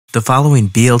The following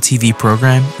BLTV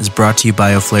program is brought to you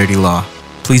by O'Flaherty Law.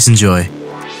 Please enjoy.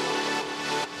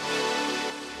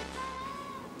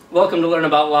 Welcome to Learn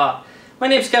About Law. My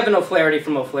name is Kevin O'Flaherty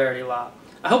from O'Flaherty Law.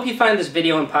 I hope you find this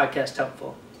video and podcast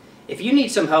helpful. If you need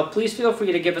some help, please feel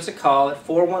free to give us a call at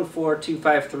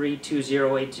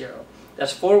 414-253-2080.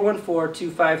 That's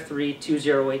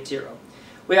 414-253-2080.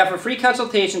 We offer free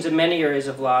consultations in many areas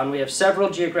of law, and we have several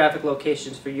geographic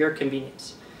locations for your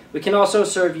convenience. We can also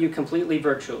serve you completely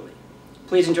virtually.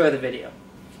 Please enjoy the video.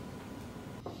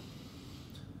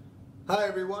 Hi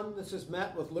everyone, this is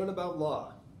Matt with Learn About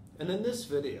Law, and in this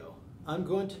video I'm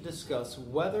going to discuss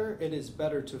whether it is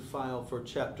better to file for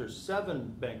Chapter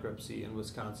 7 bankruptcy in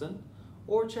Wisconsin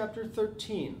or Chapter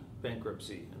 13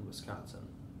 bankruptcy in Wisconsin.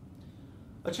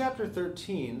 A Chapter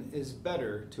 13 is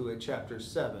better to a Chapter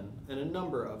 7 in a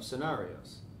number of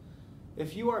scenarios.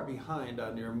 If you are behind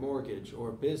on your mortgage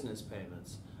or business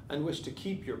payments and wish to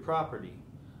keep your property,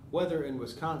 whether in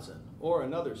Wisconsin or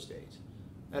another state,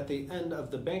 at the end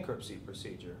of the bankruptcy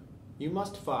procedure, you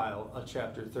must file a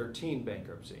Chapter 13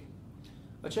 bankruptcy.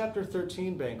 A Chapter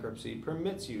 13 bankruptcy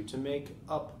permits you to make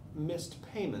up missed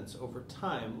payments over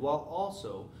time while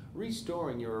also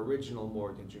restoring your original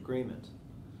mortgage agreement.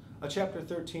 A Chapter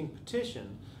 13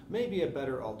 petition may be a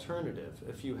better alternative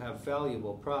if you have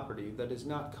valuable property that is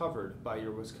not covered by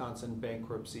your Wisconsin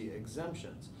bankruptcy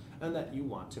exemptions and that you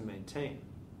want to maintain.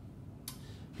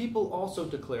 People also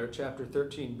declare Chapter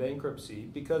 13 bankruptcy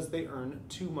because they earn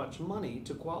too much money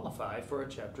to qualify for a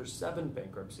Chapter 7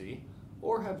 bankruptcy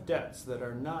or have debts that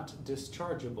are not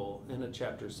dischargeable in a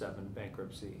Chapter 7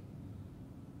 bankruptcy.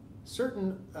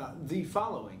 The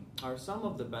following are some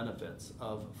of the benefits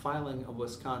of filing a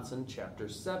Wisconsin Chapter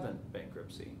 7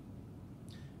 bankruptcy.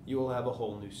 You will have a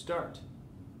whole new start.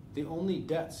 The only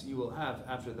debts you will have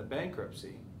after the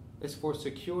bankruptcy is for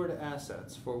secured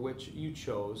assets for which you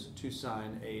chose to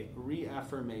sign a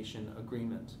reaffirmation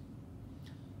agreement.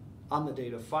 On the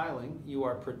date of filing, you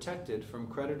are protected from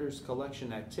creditors'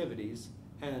 collection activities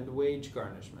and wage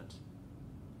garnishment.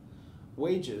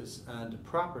 Wages and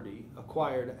property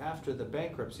acquired after the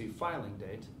bankruptcy filing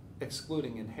date,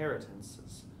 excluding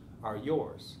inheritances, are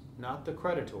yours, not the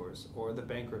creditors or the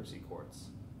bankruptcy courts.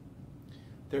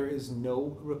 There is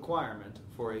no requirement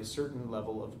for a certain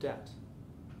level of debt.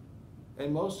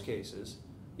 In most cases,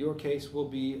 your case will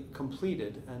be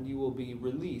completed and you will be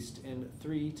released in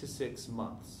 3 to 6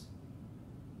 months.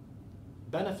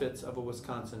 Benefits of a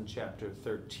Wisconsin Chapter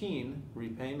 13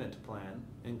 repayment plan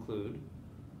include: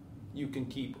 you can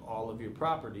keep all of your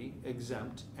property,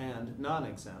 exempt and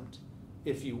non-exempt,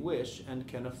 if you wish and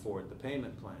can afford the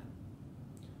payment plan.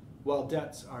 While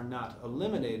debts are not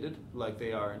eliminated like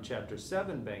they are in Chapter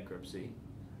 7 bankruptcy,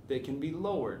 they can be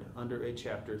lowered under a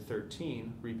Chapter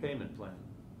 13 repayment plan.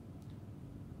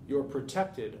 You're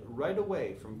protected right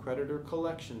away from creditor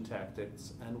collection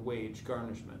tactics and wage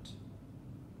garnishment.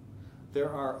 There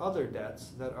are other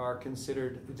debts that are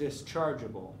considered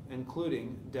dischargeable,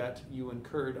 including debt you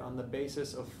incurred on the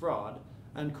basis of fraud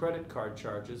and credit card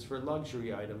charges for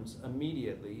luxury items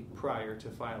immediately prior to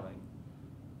filing.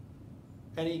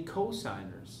 Any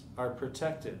co-signers are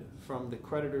protected from the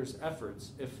creditor's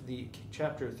efforts if the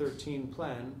Chapter 13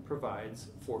 plan provides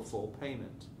for full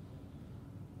payment.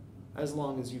 As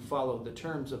long as you follow the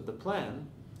terms of the plan,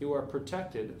 you are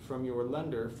protected from your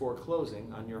lender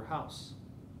foreclosing on your house.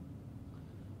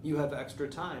 You have extra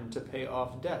time to pay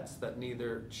off debts that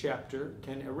neither chapter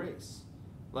can erase,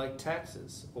 like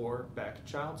taxes or back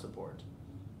child support.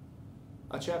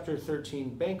 A Chapter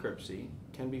 13 bankruptcy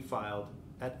can be filed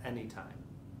at any time.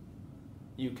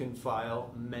 You can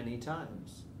file many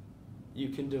times. You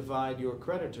can divide your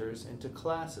creditors into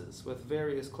classes, with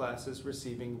various classes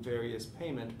receiving various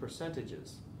payment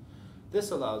percentages.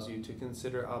 This allows you to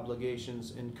consider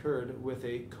obligations incurred with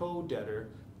a co-debtor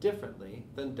differently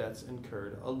than debts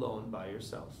incurred alone by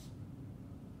yourself.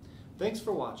 Thanks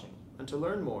for watching, and to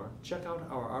learn more, check out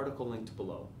our article linked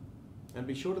below. And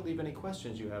be sure to leave any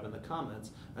questions you have in the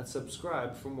comments and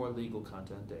subscribe for more legal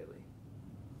content daily.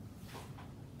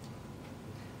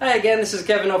 Hi again, this is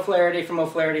Kevin O'Flaherty from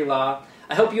O'Flaherty Law.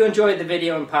 I hope you enjoyed the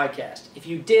video and podcast. If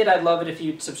you did, I'd love it if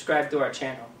you'd subscribe to our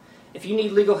channel. If you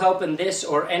need legal help in this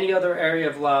or any other area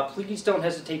of law, please don't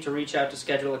hesitate to reach out to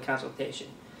schedule a consultation.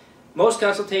 Most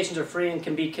consultations are free and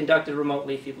can be conducted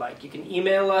remotely if you'd like. You can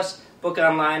email us, book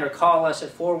online, or call us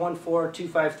at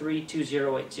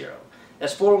 414-253-2080.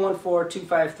 That's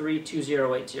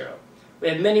 414-253-2080. We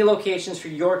have many locations for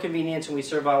your convenience, and we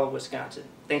serve all of Wisconsin.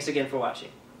 Thanks again for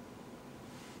watching.